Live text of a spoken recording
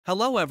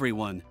Hello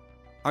everyone.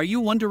 Are you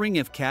wondering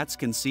if cats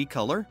can see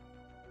color?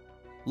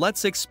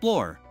 Let's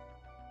explore.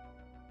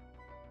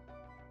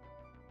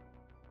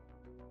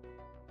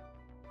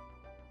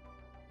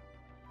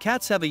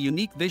 Cats have a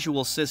unique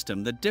visual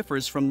system that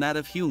differs from that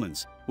of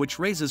humans, which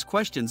raises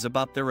questions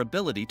about their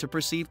ability to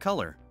perceive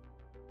color.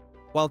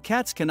 While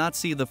cats cannot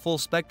see the full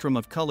spectrum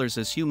of colors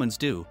as humans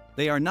do,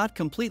 they are not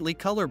completely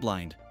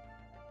colorblind.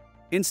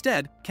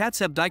 Instead, cats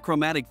have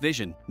dichromatic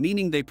vision,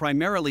 meaning they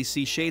primarily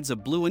see shades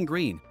of blue and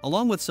green,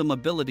 along with some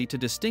ability to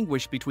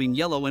distinguish between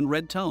yellow and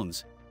red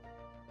tones.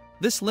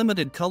 This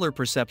limited color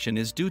perception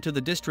is due to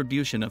the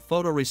distribution of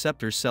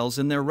photoreceptor cells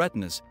in their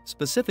retinas,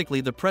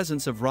 specifically the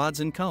presence of rods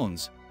and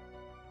cones.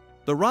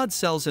 The rod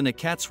cells in a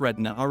cat's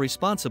retina are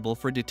responsible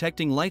for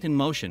detecting light and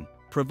motion,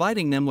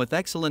 providing them with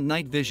excellent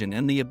night vision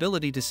and the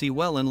ability to see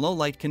well in low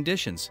light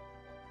conditions.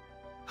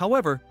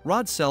 However,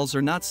 rod cells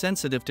are not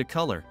sensitive to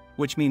color,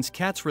 which means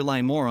cats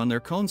rely more on their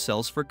cone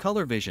cells for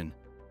color vision.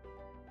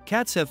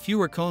 Cats have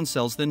fewer cone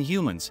cells than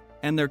humans,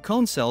 and their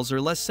cone cells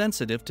are less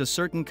sensitive to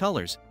certain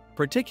colors,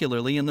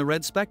 particularly in the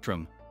red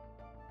spectrum.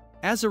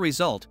 As a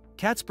result,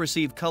 cats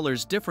perceive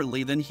colors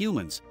differently than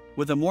humans,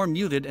 with a more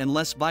muted and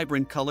less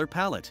vibrant color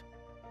palette.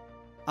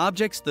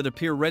 Objects that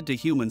appear red to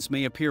humans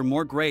may appear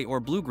more gray or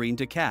blue-green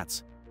to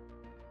cats.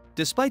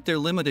 Despite their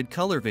limited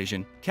color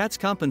vision, cats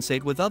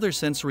compensate with other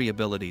sensory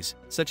abilities,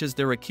 such as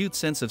their acute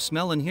sense of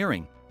smell and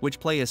hearing, which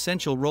play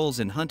essential roles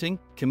in hunting,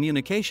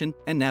 communication,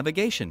 and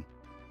navigation.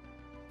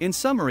 In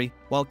summary,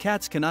 while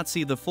cats cannot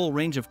see the full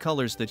range of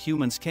colors that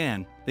humans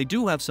can, they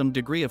do have some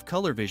degree of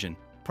color vision,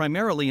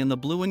 primarily in the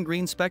blue and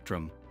green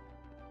spectrum.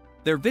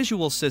 Their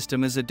visual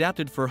system is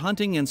adapted for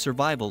hunting and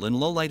survival in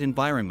low-light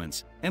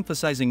environments,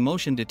 emphasizing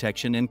motion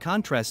detection and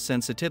contrast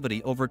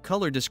sensitivity over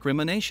color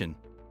discrimination.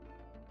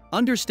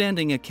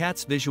 Understanding a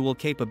cat's visual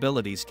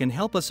capabilities can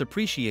help us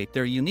appreciate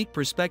their unique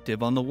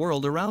perspective on the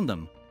world around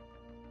them.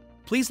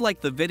 Please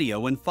like the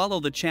video and follow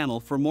the channel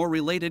for more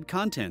related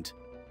content.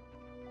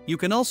 You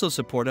can also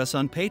support us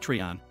on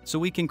Patreon, so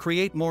we can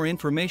create more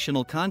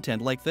informational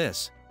content like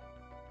this.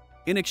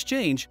 In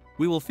exchange,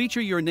 we will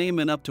feature your name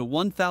in up to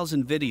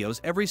 1,000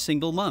 videos every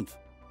single month.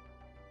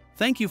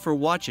 Thank you for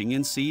watching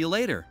and see you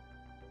later.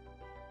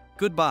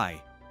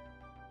 Goodbye.